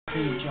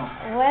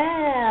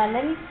Wow,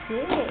 let me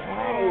see.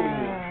 Wow.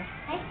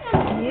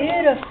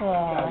 Beautiful.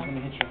 It's going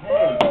to hit your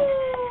head.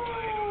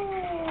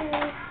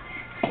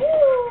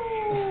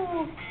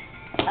 Woo!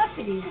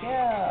 Uppity go.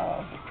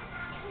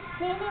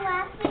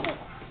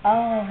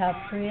 Oh, how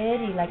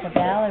pretty, like a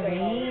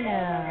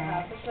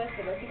ballerina.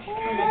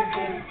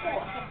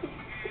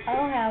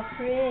 Oh, how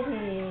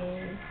pretty.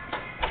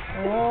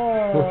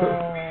 Oh,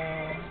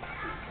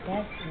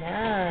 that's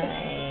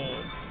nice.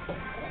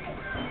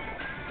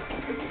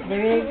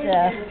 There is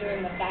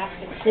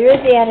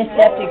the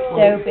antiseptic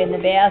soap in the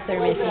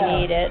bathroom if you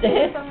need it.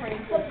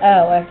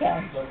 Oh, okay.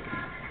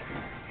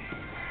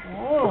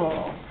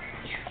 Oh.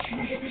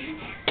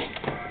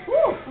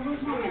 Whew,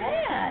 look at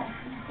that.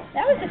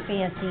 That was a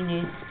fancy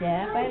new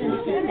step. I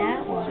haven't seen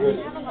that one.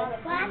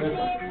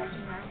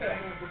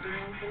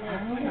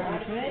 Oh my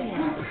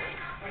goodness.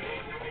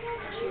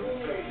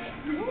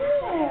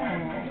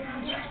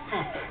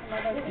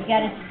 You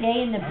got to stay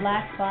in the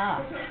black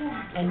box,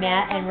 and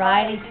Matt and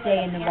Riley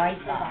stay in the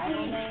white box.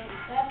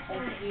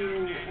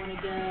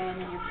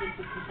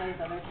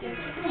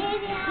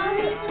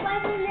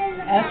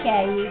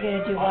 Okay, you're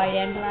gonna do white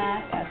and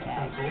black.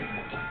 Okay.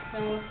 So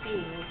we'll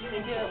see.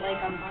 They do it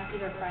like on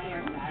either Friday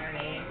or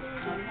Saturday.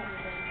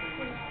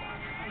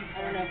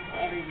 I don't know if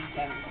every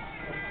weekend.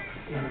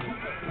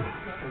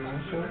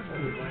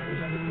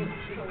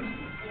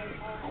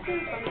 I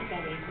think some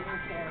weekend they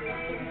don't care.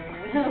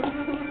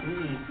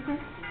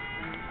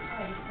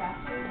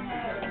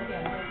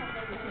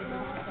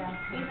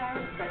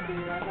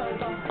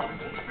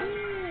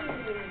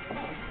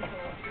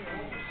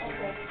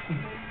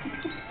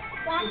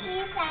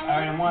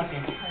 Alright, I'm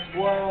watching.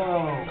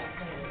 Whoa.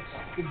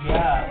 Good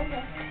job.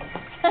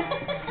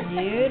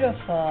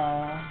 Beautiful.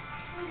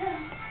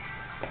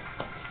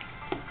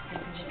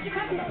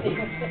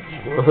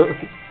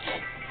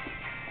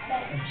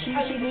 She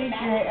needs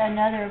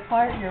another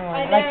partner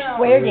on, like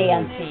square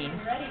dancing.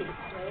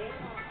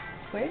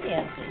 Square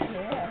dancing,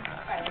 yeah.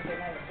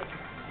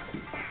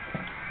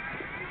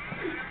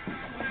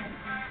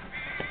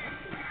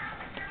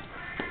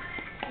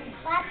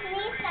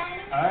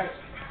 Alright.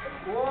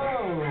 Whoa.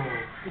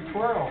 Good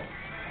twirl.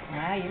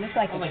 Wow, you look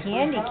like a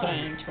candy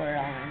cane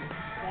twirling.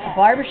 A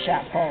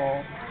barbershop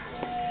pole.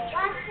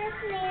 Watch this,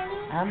 Nanny.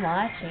 I'm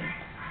watching.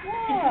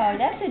 Whoa,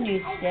 that's a new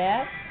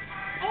step.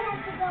 I have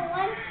to go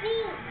 1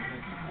 feet.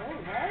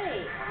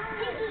 Alright.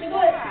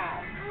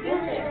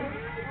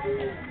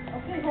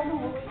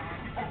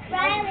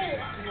 Riley,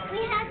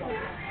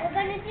 we're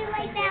going to do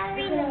like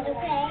ballerinas,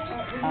 okay?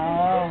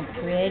 Oh,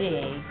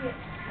 pretty.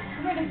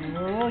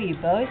 Oh, you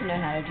both know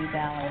how to do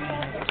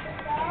ballerina.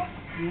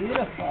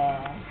 Beautiful.